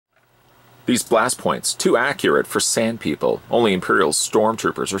These blast points, too accurate for sand people. Only Imperial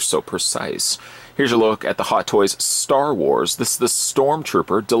Stormtroopers are so precise. Here's a look at the Hot Toys Star Wars. This is the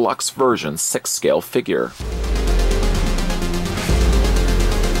Stormtrooper Deluxe version 6-scale figure.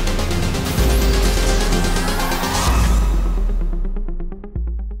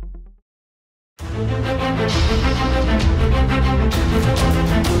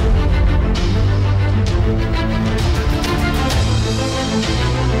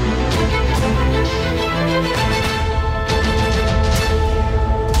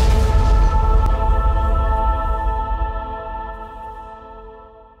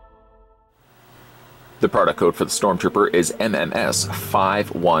 The product code for the Stormtrooper is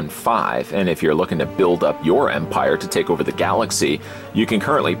MMS515, and if you're looking to build up your empire to take over the galaxy, you can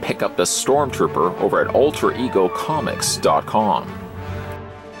currently pick up the Stormtrooper over at AlterEgoComics.com.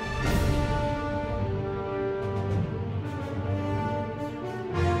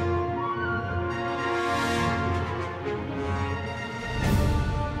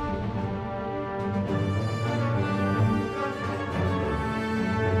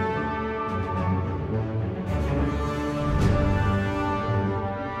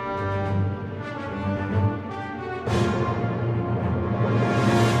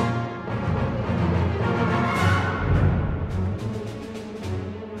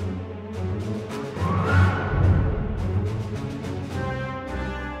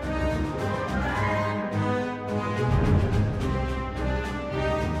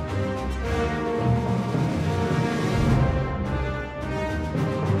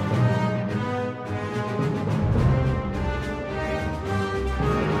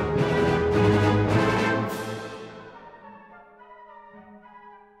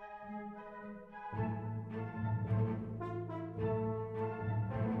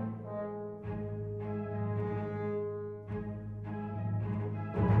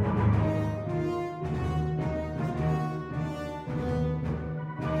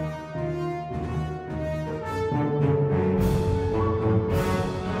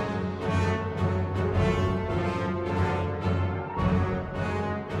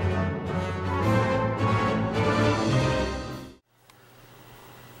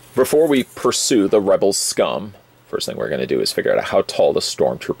 Before we pursue the rebel scum, first thing we're going to do is figure out how tall the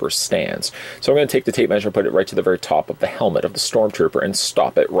Stormtrooper stands. So I'm going to take the tape measure and put it right to the very top of the helmet of the Stormtrooper and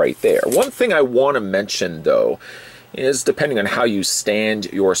stop it right there. One thing I want to mention, though, is depending on how you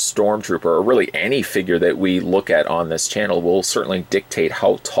stand your Stormtrooper, or really any figure that we look at on this channel, will certainly dictate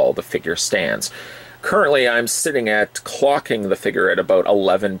how tall the figure stands. Currently, I'm sitting at clocking the figure at about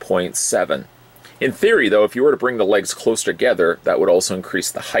 11.7. In theory, though, if you were to bring the legs close together, that would also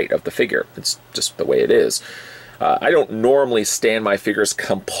increase the height of the figure. It's just the way it is. I don't normally stand my figures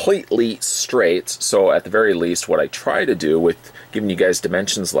completely straight, so at the very least, what I try to do with giving you guys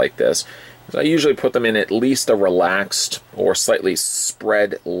dimensions like this is I usually put them in at least a relaxed or slightly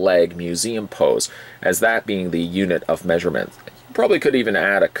spread leg museum pose, as that being the unit of measurement. You probably could even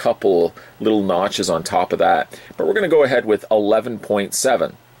add a couple little notches on top of that, but we're going to go ahead with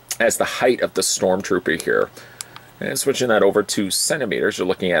 11.7. as the height of the Stormtrooper here. And switching that over to centimeters, you're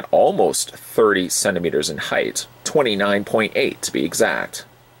looking at almost 30 centimeters in height, 29.8 to be exact.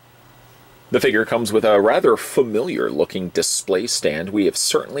 The figure comes with a rather familiar looking display stand we have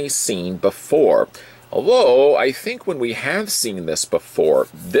certainly seen before. Although, I think when we have seen this before,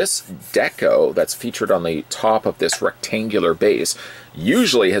 this deco that's featured on the top of this rectangular base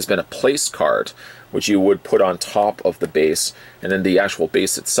usually has been a place card, which you would put on top of the base, and then the actual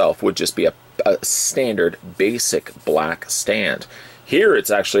base itself would just be a standard basic black stand. Here it's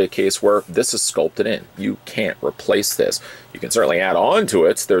actually a case where this is sculpted in. You can't replace this. You can certainly add on to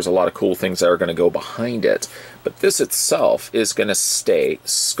it. There's a lot of cool things that are going to go behind it, but this itself is going to stay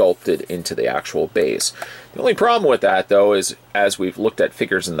sculpted into the actual base. The only problem with that, though, is as we've looked at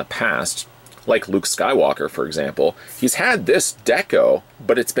figures in the past, like Luke Skywalker, for example, he's had this deco,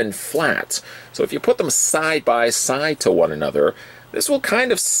 but it's been flat. So if you put them side by side to one another, this will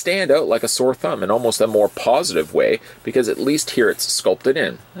kind of stand out like a sore thumb in almost a more positive way, because at least here it's sculpted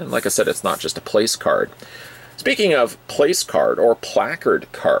in. And like I said, it's not just a place card. Speaking of place card or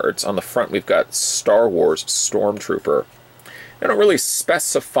placard cards, on the front we've got Star Wars Stormtrooper. They don't really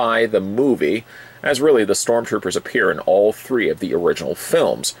specify the movie, as really the Stormtroopers appear in all three of the original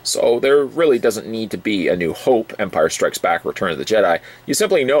films, so there really doesn't need to be A New Hope, Empire Strikes Back, Return of the Jedi. You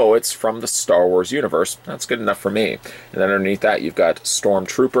simply know it's from the Star Wars universe. That's good enough for me. And then underneath that you've got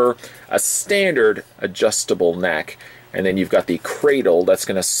Stormtrooper, a standard adjustable neck, and then you've got the cradle that's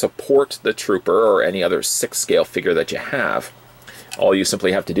going to support the trooper or any other 6-scale figure that you have. All you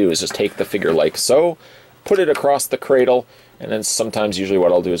simply have to do is just take the figure like so, put it across the cradle, And then sometimes, usually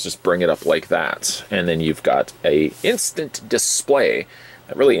what I'll do is just bring it up like that. And then you've got a instant display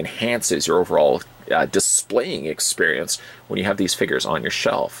that really enhances your overall displaying experience when you have these figures on your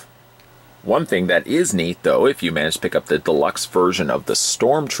shelf. One thing that is neat, though, if you manage to pick up the deluxe version of the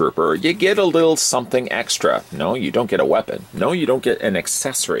Stormtrooper, you get a little something extra. No, you don't get a weapon. No, you don't get an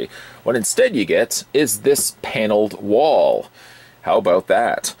accessory. What instead you get is this paneled wall. How about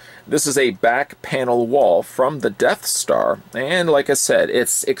that? This is a back panel wall from the Death Star, and like I said,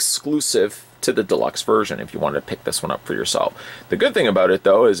 it's exclusive to the deluxe version if you want to pick this one up for yourself. The good thing about it,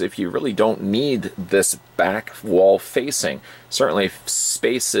 though, is if you really don't need this back wall facing, certainly if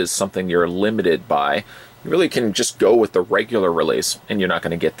space is something you're limited by, you really can just go with the regular release and you're not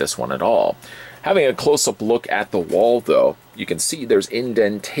going to get this one at all. Having a close-up look at the wall, though, you can see there's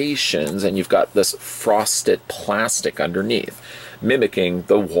indentations and you've got this frosted plastic underneath, mimicking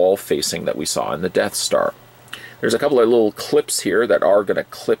the wall facing that we saw in the Death Star. There's a couple of little clips here that are going to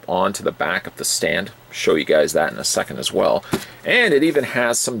clip onto the back of the stand. Show you guys that in a second as well. And it even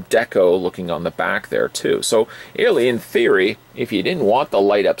has some deco looking on the back there too. So really, in theory, if you didn't want the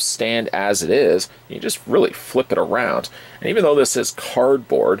light up stand as it is, you just really flip it around. And even though this is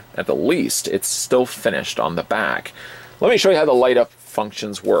cardboard, at the least, it's still finished on the back. Let me show you how the light up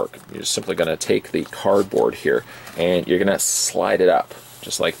functions work. You're just simply going to take the cardboard here and you're going to slide it up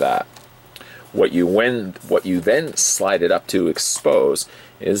just like that. What you then slide it up to expose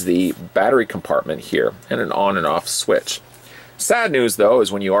is the battery compartment here and an on and off switch. Sad news, though,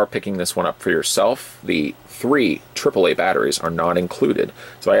 is when you are picking this one up for yourself, the 3 AAA batteries are not included.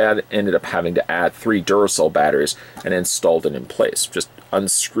 So I ended up having to add 3 Duracell batteries and installed it in place. Just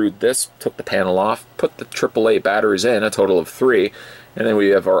unscrewed this, took the panel off, put the AAA batteries in, a total of 3, and then we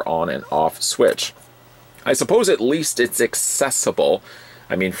have our on and off switch. I suppose at least it's accessible.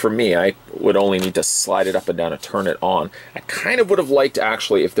 I mean, for me, I would only need to slide it up and down to turn it on. I kind of would have liked,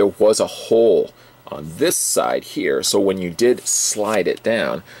 actually, if there was a hole on this side here, so when you did slide it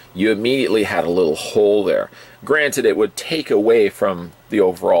down, you immediately had a little hole there. Granted, it would take away from the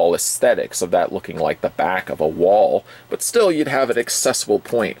overall aesthetics of that looking like the back of a wall, but still you'd have an accessible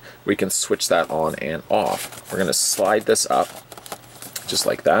point where you can switch that on and off. We're going to slide this up, just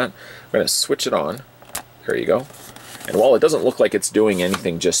like that. We're going to switch it on. There you go. And while it doesn't look like it's doing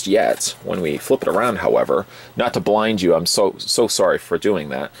anything just yet, when we flip it around, however, not to blind you, I'm so sorry for doing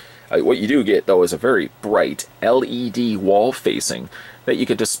that. What you do get, though, is a very bright LED wall facing that you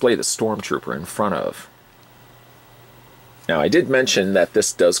could display the Stormtrooper in front of. Now, I did mention that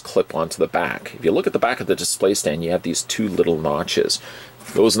this does clip onto the back. If you look at the back of the display stand, you have these 2 little notches.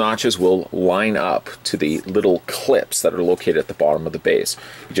 Those notches will line up to the little clips that are located at the bottom of the base.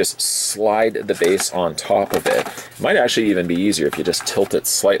 You just slide the base on top of it. It might actually even be easier if you just tilt it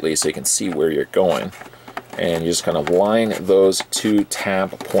slightly so you can see where you're going. And you just kind of line those 2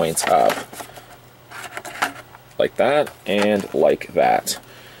 tab points up. Like that and like that.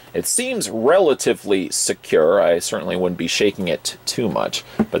 It seems relatively secure. I certainly wouldn't be shaking it too much,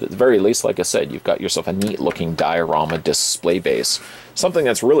 but at the very least, like I said, you've got yourself a neat looking diorama display base. Something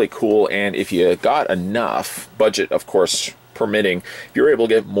that's really cool, and if you got enough, budget of course permitting, if you're able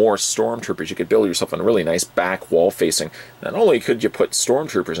to get more Stormtroopers, you could build yourself a really nice back wall facing. Not only could you put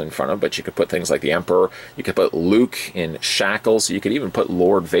Stormtroopers in front of, but you could put things like the Emperor, you could put Luke in shackles, you could even put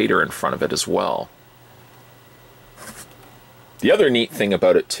Lord Vader in front of it as well. The other neat thing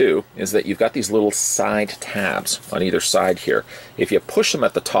about it, too, is that you've got these little side tabs on either side here. If you push them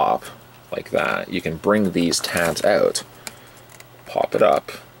at the top, like that, you can bring these tabs out, pop it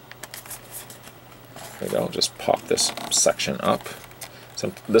up. There you go, just pop this section up.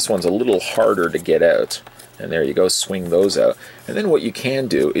 So this one's a little harder to get out. And there you go, swing those out. And then what you can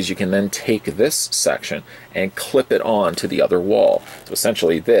do is you can then take this section and clip it on to the other wall. So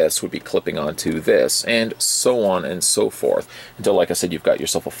essentially this would be clipping onto this, and so on and so forth, until, like I said, you've got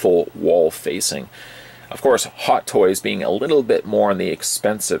yourself a full wall facing. Of course, Hot Toys being a little bit more on the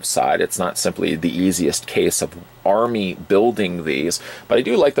expensive side, it's not simply the easiest case of army building these, but I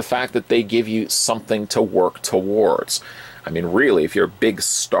do like the fact that they give you something to work towards. I mean, really, if you're a big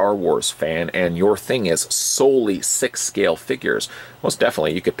Star Wars fan and your thing is solely 6-scale figures, most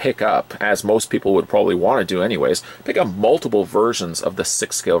definitely you could pick up, as most people would probably want to do anyways, pick up multiple versions of the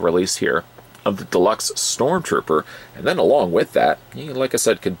 6-scale release here of the Deluxe Stormtrooper, and then along with that, you, like I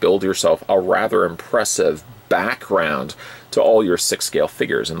said, could build yourself a rather impressive background to all your 6-scale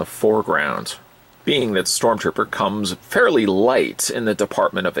figures in the foreground. Being that Stormtrooper comes fairly light in the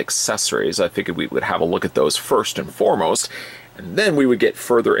department of accessories, I figured we would have a look at those first and foremost, and then we would get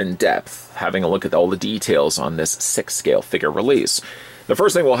further in depth, having a look at all the details on this 6-scale figure release. The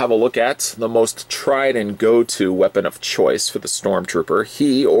first thing we'll have a look at, the most tried and go-to weapon of choice for the Stormtrooper.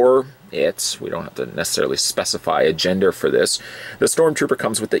 He or it, we don't have to necessarily specify a gender for this. The Stormtrooper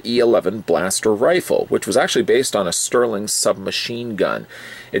comes with the E11 blaster rifle, which was actually based on a Sterling submachine gun.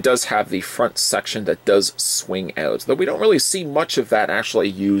 It does have the front section that does swing out, though we don't really see much of that actually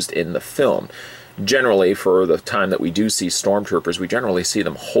used in the film. Generally, for the time that we do see Stormtroopers, we generally see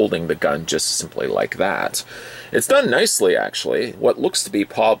them holding the gun just simply like that. It's done nicely, actually. What looks to be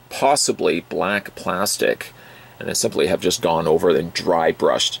possibly black plastic, and they simply have just gone over and dry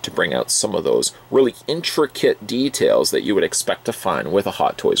brushed to bring out some of those really intricate details that you would expect to find with a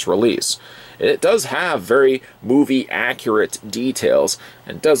Hot Toys release. It does have very movie accurate details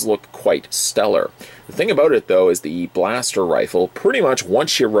and does look quite stellar. The thing about it though is the blaster rifle, pretty much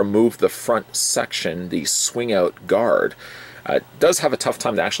once you remove the front section, the swing out guard, does have a tough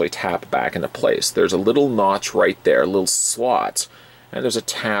time to actually tap back into place. There's a little notch right there, a little slot, and there's a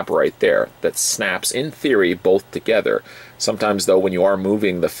tab right there that snaps, in theory, both together. Sometimes, though, when you are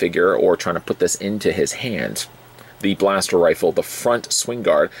moving the figure or trying to put this into his hand, the blaster rifle, the front swing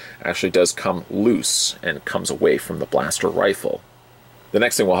guard, actually does come loose and comes away from the blaster rifle. The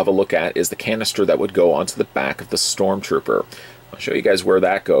next thing we'll have a look at is the canister that would go onto the back of the Stormtrooper. I'll show you guys where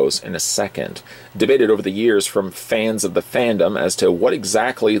that goes in a second. Debated over the years from fans of the fandom as to what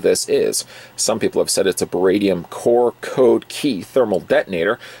exactly this is. Some people have said it's a Baradium core code key thermal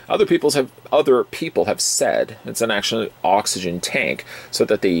detonator. Other people have said it's an actual oxygen tank so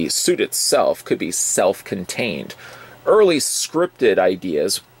that the suit itself could be self-contained. Early scripted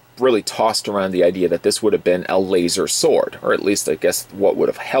ideas really tossed around the idea that this would have been a laser sword, or at least I guess what would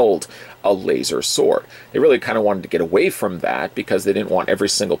have held a laser sword. They really kind of wanted to get away from that because they didn't want every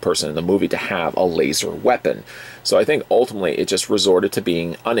single person in the movie to have a laser weapon. So I think ultimately it just resorted to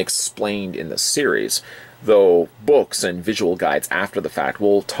being unexplained in the series, though books and visual guides after the fact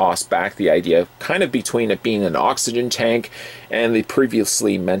will toss back the idea kind of between it being an oxygen tank and the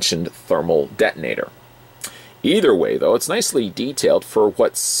previously mentioned thermal detonator. Either way, though, it's nicely detailed for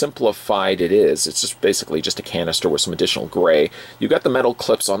what simplified it is. It's just basically just a canister with some additional gray. You've got the metal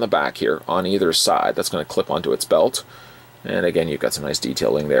clips on the back here on either side. That's going to clip onto its belt. And again, you've got some nice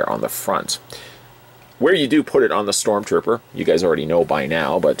detailing there on the front. Where you do put it on the Stormtrooper, you guys already know by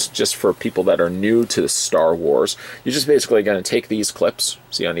now, but just for people that are new to Star Wars, you're just basically going to take these clips,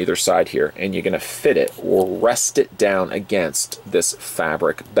 see on either side here, and you're going to fit it or rest it down against this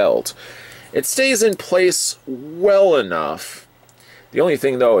fabric belt. It stays in place well enough. The only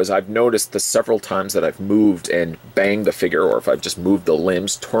thing, though, is I've noticed the several times that I've moved and banged the figure, or if I've just moved the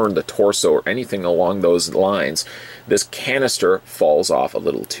limbs, turned the torso, or anything along those lines, this canister falls off a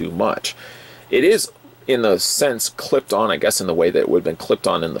little too much. It is, in a sense, clipped on, I guess, in the way that it would have been clipped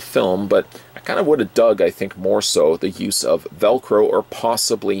on in the film, but I kind of would have dug, I think, more so the use of Velcro or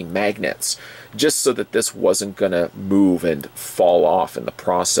possibly magnets, just so that this wasn't going to move and fall off in the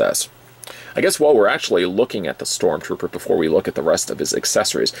process. I guess while we're actually looking at the Stormtrooper before we look at the rest of his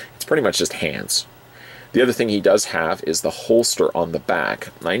accessories, it's pretty much just hands. The other thing he does have is the holster on the back.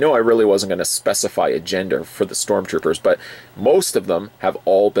 I know I really wasn't going to specify a gender for the Stormtroopers, but most of them have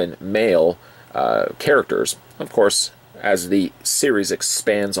all been male characters. Of course, as the series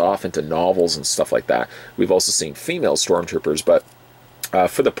expands off into novels and stuff like that, we've also seen female Stormtroopers, but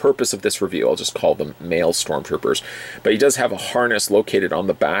for the purpose of this review, I'll just call them male Stormtroopers. But he does have a harness located on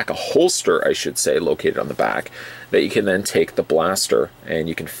the back, a holster, I should say, located on the back, that you can then take the blaster and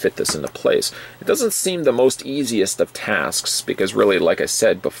you can fit this into place. It doesn't seem the most easiest of tasks because really, like I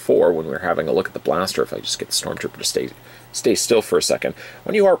said before when we were having a look at the blaster, if I just get the Stormtrooper to stay still for a second,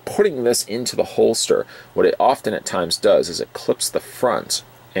 when you are putting this into the holster, what it often at times does is it clips the front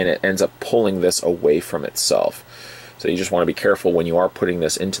and it ends up pulling this away from itself. So you just want to be careful when you are putting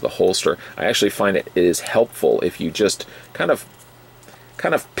this into the holster. I actually find it is helpful if you just kind of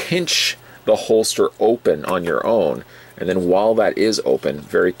pinch the holster open on your own, and then while that is open,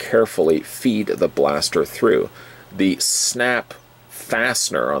 very carefully feed the blaster through. The snap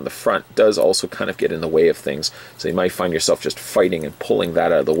fastener on the front does also kind of get in the way of things, so you might find yourself just fighting and pulling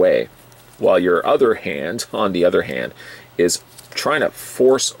that out of the way, while your other hand, on the other hand, is trying to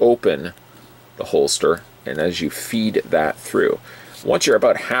force open the holster, and as you feed that through. Once you're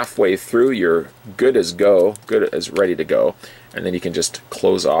about halfway through, you're good as ready to go, and then you can just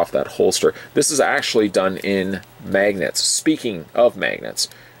close off that holster. This is actually done in magnets. Speaking of magnets,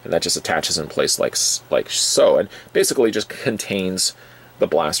 and that just attaches in place like so, and basically just contains the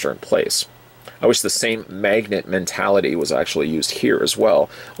blaster in place. I wish the same magnet mentality was actually used here as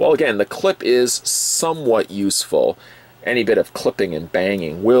well. Well, again, the clip is somewhat useful. Any bit of clipping and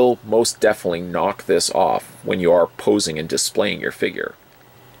banging will most definitely knock this off when you are posing and displaying your figure.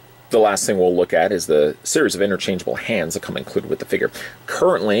 The last thing we'll look at is the series of interchangeable hands that come included with the figure.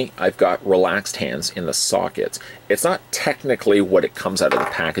 Currently, I've got relaxed hands in the sockets. It's not technically what it comes out of the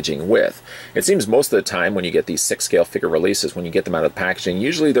packaging with. It seems most of the time when you get these 6-scale figure releases, when you get them out of the packaging,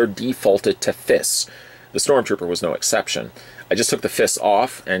 usually they're defaulted to fists. The Stormtrooper was no exception. I just took the fists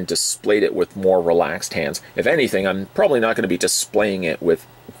off and displayed it with more relaxed hands. If anything, I'm probably not going to be displaying it with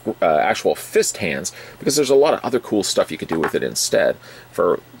actual fist hands, because there's a lot of other cool stuff you could do with it instead.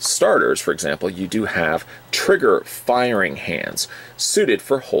 For starters, for example, you do have trigger firing hands suited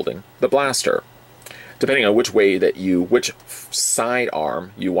for holding the blaster. Depending on which way that which side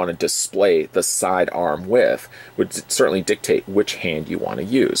arm you want to display the side arm with, would certainly dictate which hand you want to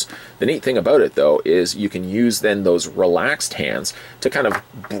use. The neat thing about it, though, is you can use then those relaxed hands to kind of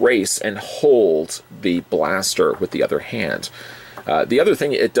brace and hold the blaster with the other hand. The other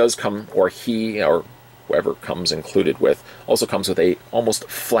thing it does come, or he, or whoever comes included with, also comes with a almost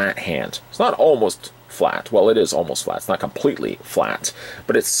flat hand. It's not almost flat. Well, it is almost flat. It's not completely flat,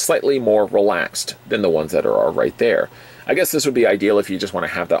 but it's slightly more relaxed than the ones that are right there. I guess this would be ideal if you just want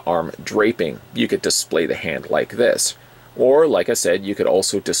to have the arm draping. You could display the hand like this. Or, like I said, you could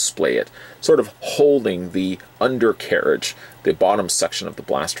also display it sort of holding the undercarriage, the bottom section of the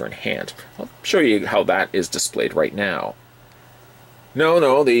blaster in hand. I'll show you how that is displayed right now.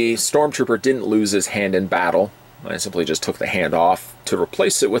 No, the Stormtrooper didn't lose his hand in battle. I simply just took the hand off to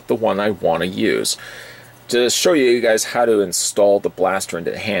replace it with the one I want to use. To show you guys how to install the blaster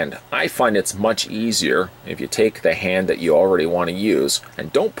into the hand, I find it's much easier if you take the hand that you already want to use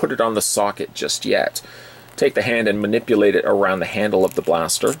and don't put it on the socket just yet. Take the hand and manipulate it around the handle of the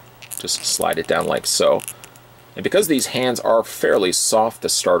blaster. Just slide it down like so. And because these hands are fairly soft to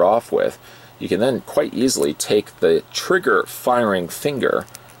start off with, you can then quite easily take the trigger firing finger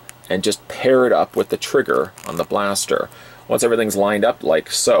and just pair it up with the trigger on the blaster. Once everything's lined up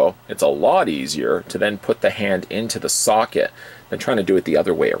like so, it's a lot easier to then put the hand into the socket than trying to do it the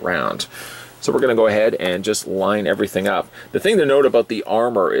other way around. So we're going to go ahead and just line everything up. The thing to note about the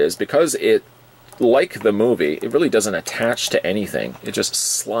armor is, because it, like the movie, it really doesn't attach to anything. It just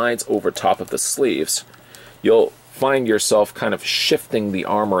slides over top of the sleeves. You'll find yourself kind of shifting the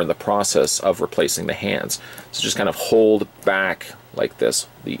armor in the process of replacing the hands. So just kind of hold back like this,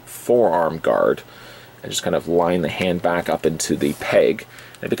 the forearm guard, and just kind of line the hand back up into the peg.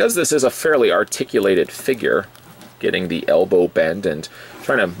 And because this is a fairly articulated figure, getting the elbow bend and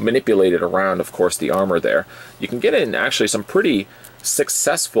trying to manipulate it around, of course, the armor there, you can get in actually some pretty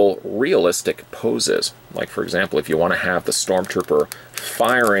successful realistic poses. Like, for example, if you want to have the Stormtrooper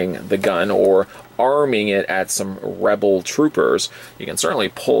firing the gun or arming it at some rebel troopers, you can certainly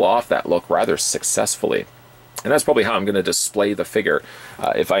pull off that look rather successfully. And that's probably how I'm going to display the figure.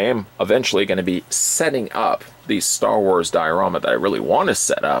 If I am eventually going to be setting up the Star Wars diorama that I really want to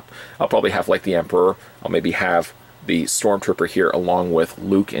set up, I'll probably have like the Emperor. I'll maybe have the Stormtrooper here along with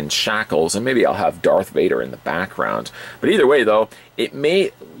Luke in shackles, and maybe I'll have Darth Vader in the background. But either way, though, it may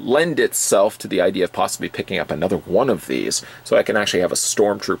lend itself to the idea of possibly picking up another one of these, so I can actually have a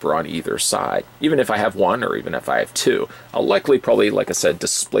Stormtrooper on either side. Even if I have one, or even if I have two, I'll likely probably, like I said,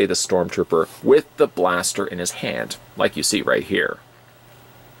 display the Stormtrooper with the blaster in his hand, like you see right here.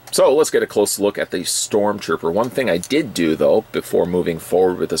 So let's get a close look at the Stormtrooper. One thing I did do, though, before moving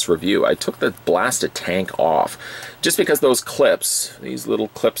forward with this review, I took the blasted tank off, just because those clips, these little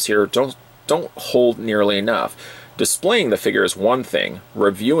clips here, don't hold nearly enough. Displaying the figure is one thing.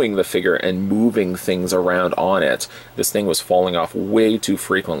 Reviewing the figure and moving things around on it, this thing was falling off way too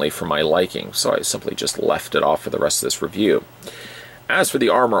frequently for my liking, so I simply just left it off for the rest of this review. As for the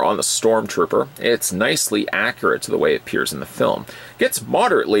armor on the Stormtrooper, it's nicely accurate to the way it appears in the film. It gets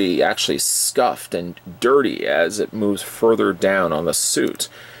moderately actually scuffed and dirty as it moves further down on the suit.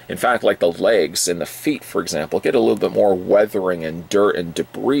 In fact, like the legs and the feet, for example, get a little bit more weathering and dirt and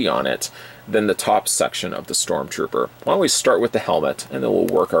debris on it than the top section of the Stormtrooper. Why don't we start with the helmet, and then we'll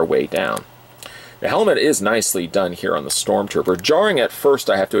work our way down. The helmet is nicely done here on the Stormtrooper. Jarring at first,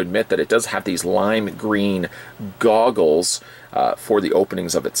 I have to admit that it does have these lime green goggles for the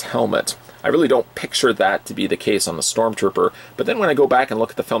openings of its helmet. I really don't picture that to be the case on the Stormtrooper, but then when I go back and look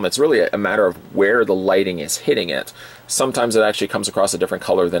at the film, it's really a matter of where the lighting is hitting it. Sometimes it actually comes across a different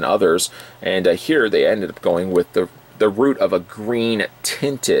color than others, and here they ended up going with the root of a green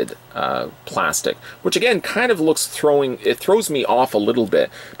tinted plastic, which again kind of looks throws me off a little bit,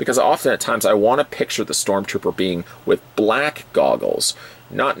 because often at times I want to picture the Stormtrooper being with black goggles,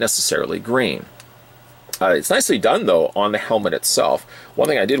 not necessarily green. It's nicely done, though, on the helmet itself. One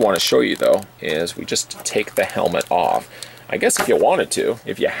thing I did want to show you, though, is we just take the helmet off. I guess if you wanted to,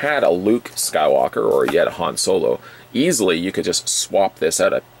 if you had a Luke Skywalker or you had a Han Solo, Easily, you could just swap this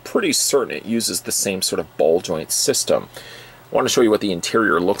out. I'm pretty certain it uses the same sort of ball joint system. I want to show you what the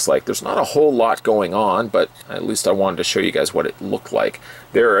interior looks like. There's not a whole lot going on, but at least I wanted to show you guys what it looked like.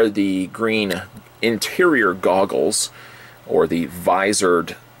 There are the green interior goggles, or the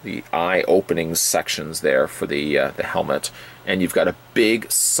visored, the eye opening sections there for the helmet, and you've got a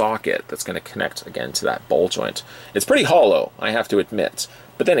big socket that's going to connect again to that ball joint. It's pretty hollow, I have to admit,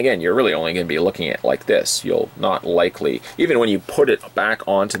 but then again, you're really only going to be looking at it like this. You'll not likely, even when you put it back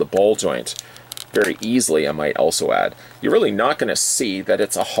onto the ball joint, very easily I might also add, you're really not going to see that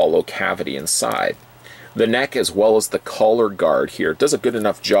it's a hollow cavity inside. The neck, as well as the collar guard here, does a good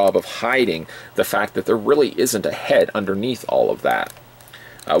enough job of hiding the fact that there really isn't a head underneath all of that.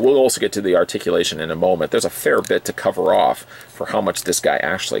 We'll also get to the articulation in a moment. There's a fair bit to cover off for how much this guy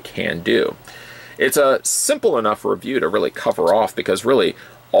actually can do. It's a simple enough review to really cover off, because really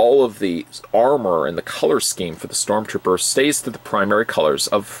all of the armor and the color scheme for the Stormtrooper stays to the primary colors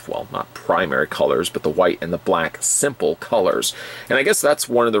of, well, not primary colors, but the white and the black simple colors. And I guess that's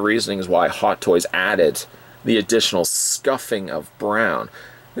one of the reasonings why Hot Toys added the additional scuffing of brown.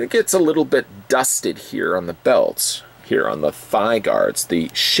 It gets a little bit dusted here on the belts, here on the thigh guards, the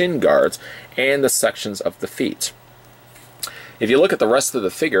shin guards, and the sections of the feet. If you look at the rest of the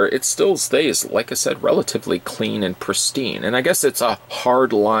figure, it still stays, like I said, relatively clean and pristine. And I guess it's a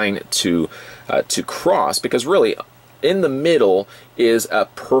hard line to cross, because really, in the middle is a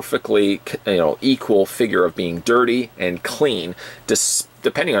perfectly, equal figure of being dirty and clean,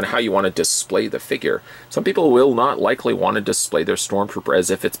 depending on how you want to display the figure. Some people will not likely want to display their Stormtrooper as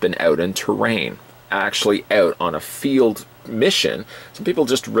if it's been out in terrain, actually out on a field mission. Some people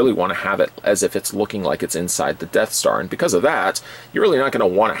just really want to have it as if it's looking like it's inside the Death Star, and because of that, you're really not going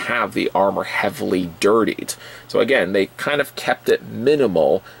to want to have the armor heavily dirtied. So again, they kind of kept it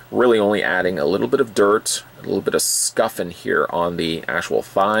minimal, really only adding a little bit of dirt, a little bit of scuff in here on the actual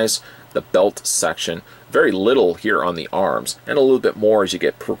thighs, the belt section, very little here on the arms, and a little bit more as you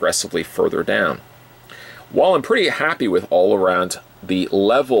get progressively further down. While I'm pretty happy with all around the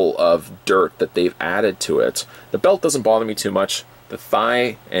level of dirt that they've added to it, the belt doesn't bother me too much. The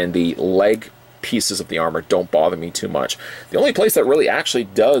thigh and the leg pieces of the armor don't bother me too much. The only place that really actually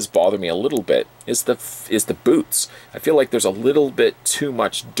does bother me a little bit is the boots. I feel like there's a little bit too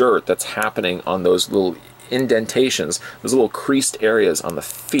much dirt that's happening on those little indentations, those little creased areas on the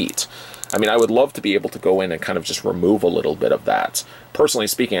feet. I mean, I would love to be able to go in and kind of just remove a little bit of that. Personally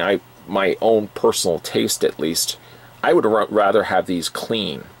speaking, my own personal taste at least, I would rather have these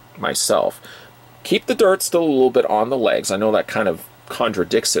clean myself. Keep the dirt still a little bit on the legs. I know that kind of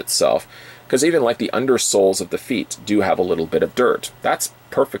contradicts itself, because even like the undersoles of the feet do have a little bit of dirt. That's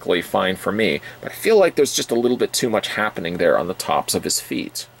perfectly fine for me, but I feel like there's just a little bit too much happening there on the tops of his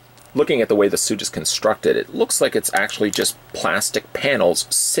feet. Looking at the way the suit is constructed, it looks like it's actually just plastic panels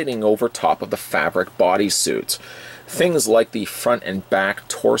sitting over top of the fabric bodysuit. Things like the front and back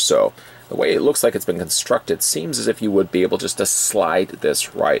torso, the way it looks like it's been constructed seems as if you would be able just to slide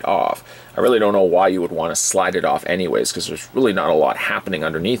this right off. I really don't know why you would want to slide it off anyways, because there's really not a lot happening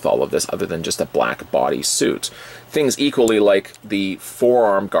underneath all of this other than just a black body suit. Things equally like the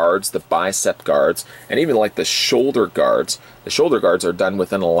forearm guards, the bicep guards, and even like the shoulder guards. The shoulder guards are done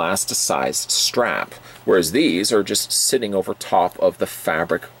with an elasticized strap, whereas these are just sitting over top of the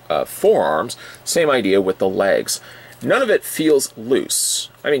fabric forearms. Same idea with the legs. None of it feels loose.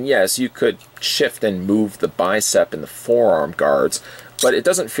 I mean, yes, you could shift and move the bicep and the forearm guards, but it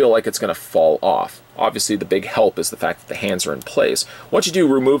doesn't feel like it's going to fall off. Obviously, the big help is the fact that the hands are in place. Once you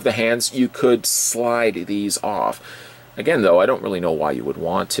do remove the hands, you could slide these off. Again, though, I don't really know why you would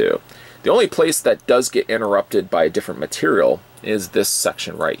want to. The only place that does get interrupted by a different material is this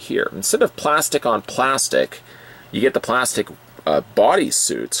section right here. Instead of plastic on plastic, you get the plastic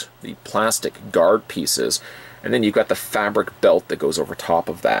bodysuit, the plastic guard pieces, and then you've got the fabric belt that goes over top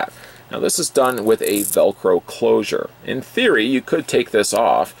of that. Now this is done with a Velcro closure. In theory, you could take this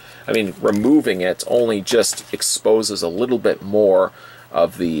off. I mean, removing it only just exposes a little bit more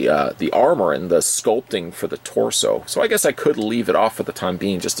of the armor and the sculpting for the torso. So I guess I could leave it off for the time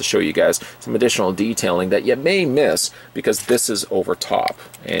being just to show you guys some additional detailing that you may miss because this is over top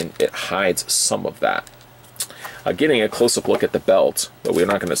and it hides some of that. Getting a close-up look at the belt, but we're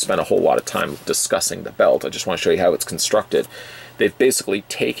not going to spend a whole lot of time discussing the belt. I just want to show you how it's constructed. They've basically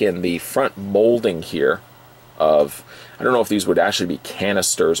taken the front molding here of, I don't know if these would actually be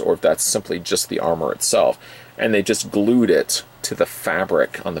canisters or if that's simply just the armor itself, and they just glued it to the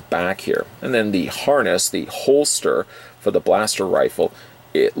fabric on the back here. And then the harness, the holster for the blaster rifle,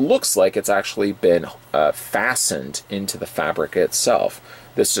 it looks like it's actually been fastened into the fabric itself.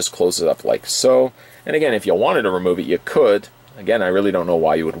 This just closes up like so. And again, if you wanted to remove it, you could. Again, I really don't know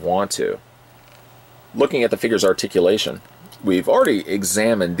why you would want to. Looking at the figure's articulation, we've already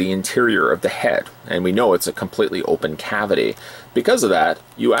examined the interior of the head, and we know it's a completely open cavity. Because of that,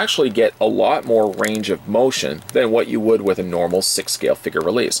 you actually get a lot more range of motion than what you would with a normal 6-scale figure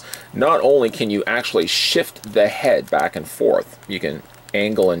release. Not only can you actually shift the head back and forth, you can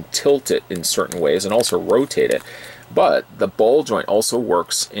angle and tilt it in certain ways and also rotate it, but the ball joint also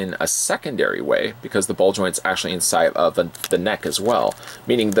works in a secondary way because the ball joint's actually inside of the neck as well,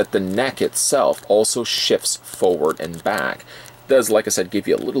 meaning that the neck itself also shifts forward and back. It does, like I said, give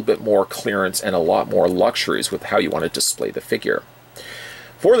you a little bit more clearance and a lot more luxuries with how you want to display the figure.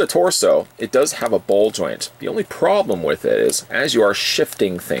 For the torso, it does have a ball joint. The only problem with it is, as you are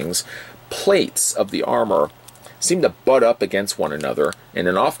shifting things, plates of the armor seem to butt up against one another, and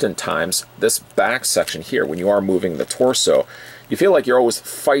then oftentimes this back section here, when you are moving the torso, you feel like you're always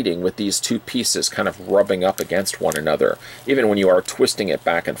fighting with these two pieces kind of rubbing up against one another. Even when you are twisting it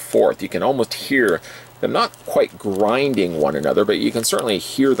back and forth, you can almost hear them not quite grinding one another, but you can certainly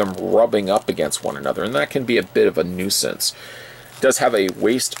hear them rubbing up against one another, and that can be a bit of a nuisance. It does have a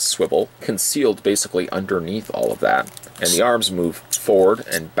waist swivel concealed basically underneath all of that, and the arms move forward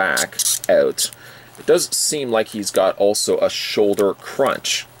and back out. It does seem like he's got also a shoulder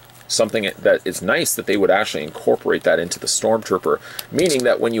crunch, something that is nice that they would actually incorporate that into the Stormtrooper, meaning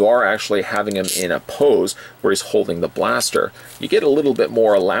that when you are actually having him in a pose where he's holding the blaster, you get a little bit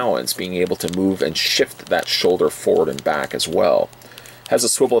more allowance being able to move and shift that shoulder forward and back as well. Has a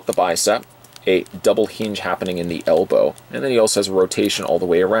swivel at the bicep, a double hinge happening in the elbow, and then he also has a rotation all the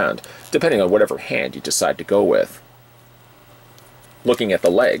way around, depending on whatever hand you decide to go with. Looking at the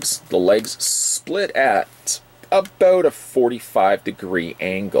legs split at about a 45-degree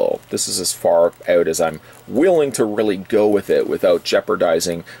angle. This is as far out as I'm willing to really go with it without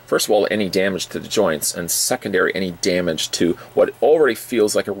jeopardizing, first of all, any damage to the joints, and secondary, any damage to what already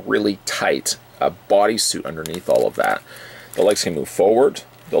feels like a really tight bodysuit underneath all of that. The legs can move forward,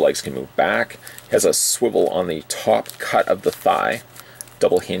 the legs can move back. It has a swivel on the top cut of the thigh,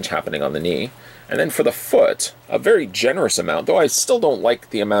 double hinge happening on the knee. And then for the foot, a very generous amount, though I still don't like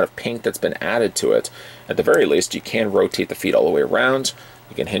the amount of paint that's been added to it. At the very least, you can rotate the feet all the way around,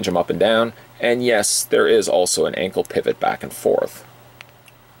 you can hinge them up and down, and yes, there is also an ankle pivot back and forth.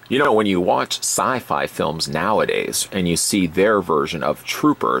 You know, when you watch sci-fi films nowadays and you see their version of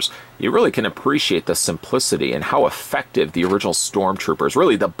troopers, you really can appreciate the simplicity and how effective the original Stormtroopers,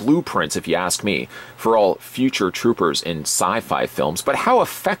 really the blueprints, if you ask me, for all future troopers in sci-fi films, but how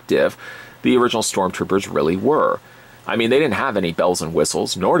effective the original Stormtroopers really were. I mean, they didn't have any bells and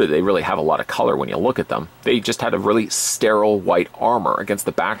whistles, nor did they really have a lot of color when you look at them. They just had a really sterile white armor against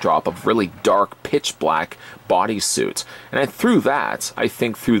the backdrop of really dark, pitch black bodysuits. And through that, I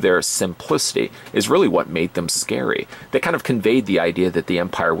think through their simplicity, is really what made them scary. They kind of conveyed the idea that the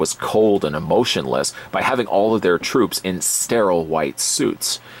Empire was cold and emotionless by having all of their troops in sterile white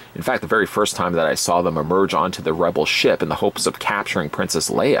suits. In fact, the very first time that I saw them emerge onto the Rebel ship in the hopes of capturing Princess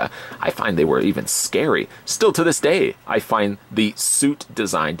Leia, I find they were even scary. Still to this day, I find the suit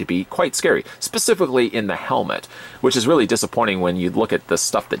design to be quite scary, specifically in the helmet, which is really disappointing when you look at the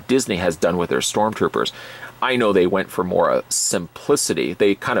stuff that Disney has done with their Stormtroopers. I know they went for more simplicity.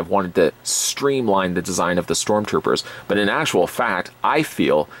 They kind of wanted to streamline the design of the Stormtroopers, but in actual fact, I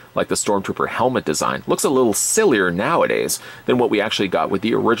feel like the Stormtrooper helmet design looks a little sillier nowadays than what we actually got with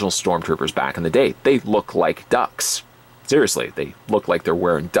the original Stormtroopers back in the day. They look like ducks. Seriously, they look like they're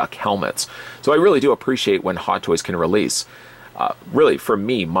wearing duck helmets. So I really do appreciate when Hot Toys can release, really for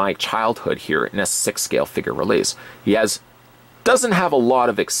me, my childhood here in a 6-scale figure release. He doesn't have a lot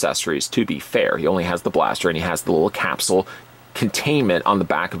of accessories, to be fair. He only has the blaster and he has the little capsule containment on the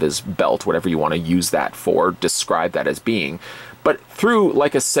back of his belt, whatever you want to use that for, describe that as being. But through,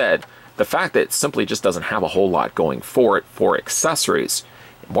 like I said, the fact that it simply just doesn't have a whole lot going for it for accessories,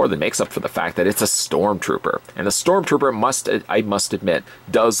 it more than makes up for the fact that it's a Stormtrooper. And the Stormtrooper, I must admit,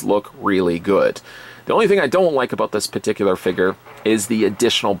 does look really good. The only thing I don't like about this particular figure is the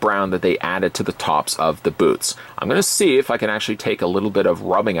additional brown that they added to the tops of the boots. I'm going to see if I can actually take a little bit of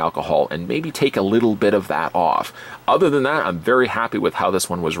rubbing alcohol and maybe take a little bit of that off. Other than that, I'm very happy with how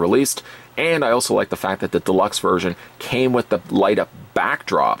this one was released, and I also like the fact that the deluxe version came with the light up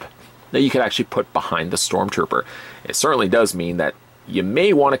backdrop that you can actually put behind the Stormtrooper. It certainly does mean that you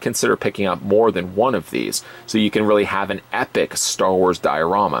may want to consider picking up more than one of these so you can really have an epic Star Wars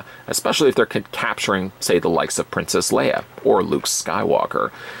diorama, especially if they're capturing, say, the likes of Princess Leia or Luke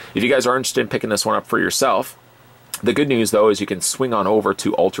Skywalker. If you guys are interested in picking this one up for yourself, The good news, though, is you can swing on over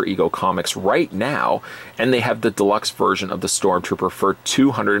to Alter Ego Comics right now, and they have the deluxe version of the Stormtrooper for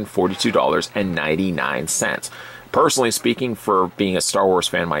 $242.99. Personally speaking, for being a Star Wars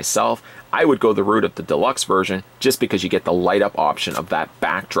fan myself, I would go the route of the deluxe version just because you get the light up option of that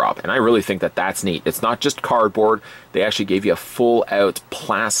backdrop. And I really think that that's neat. It's not just cardboard. They actually gave you a full out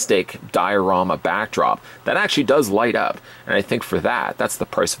plastic diorama backdrop that actually does light up. And I think for that, that's the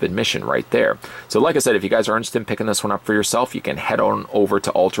price of admission right there. So like I said, if you guys are interested in picking this one up for yourself, you can head on over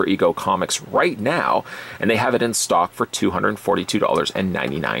to Alter Ego Comics right now, and they have it in stock for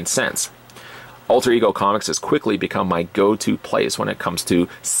 $242.99. Alter Ego Comics has quickly become my go-to place when it comes to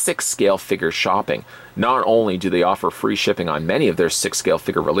 6-scale figure shopping. Not only do they offer free shipping on many of their 6-scale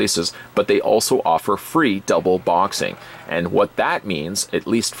figure releases, but they also offer free double boxing. And what that means, at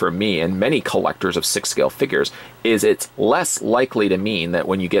least for me and many collectors of 6-scale figures, is it's less likely to mean that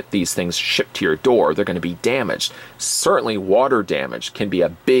when you get these things shipped to your door, they're going to be damaged. Certainly water damage can be a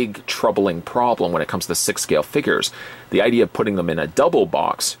big troubling problem when it comes to 6-scale figures. The idea of putting them in a double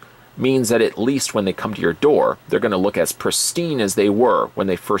box means that at least when they come to your door, they're going to look as pristine as they were when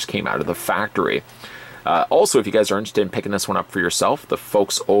they first came out of the factory. Also, if you guys are interested in picking this one up for yourself, the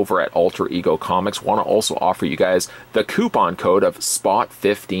folks over at Alter Ego Comics want to also offer you guys the coupon code of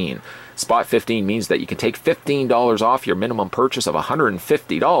SPOT15. SPOT15 means that you can take $15 off your minimum purchase of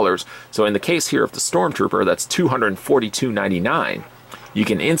 $150. So in the case here of the Stormtrooper, that's $242.99. You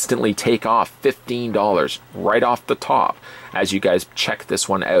can instantly take off $15 right off the top as you guys check this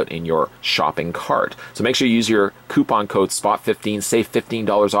one out in your shopping cart. So make sure you use your coupon code SPOT15, save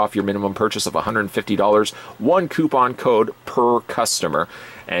 $15 off your minimum purchase of $150, one coupon code per customer.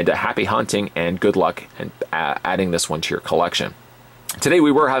 And happy hunting and good luck in adding this one to your collection. Today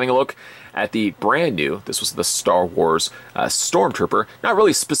we were having a look at the brand new, this was the Star Wars Stormtrooper, not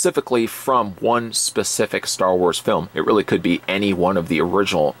really specifically from one specific Star Wars film. It really could be any one of the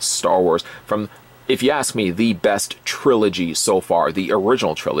original Star Wars from, if you ask me, the best trilogy so far, the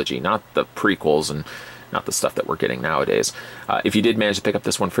original trilogy, not the prequels and not the stuff that we're getting nowadays. If you did manage to pick up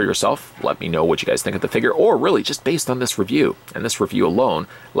this one for yourself, let me know what you guys think of the figure, or really just based on this review and this review alone,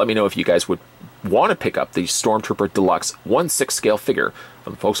 let me know if you guys would want to pick up the Stormtrooper Deluxe 1/6 scale figure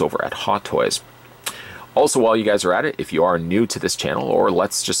from the folks over at Hot Toys. Also, while you guys are at it, if you are new to this channel, or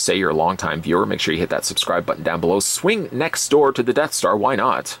let's just say you're a longtime viewer, make sure you hit that subscribe button down below. Swing next door to the Death Star, why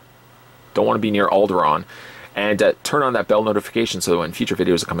not? Don't want to be near Alderaan. And turn on that bell notification so when future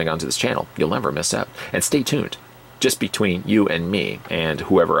videos are coming onto this channel, you'll never miss out. And stay tuned. Just between you and me and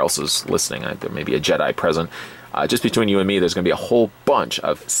whoever else is listening, there may be a Jedi present. Just between you and me, there's going to be a whole bunch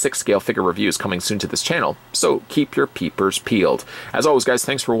of 6-scale figure reviews coming soon to this channel, so keep your peepers peeled. As always, guys,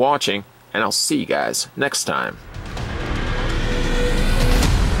 thanks for watching, and I'll see you guys next time.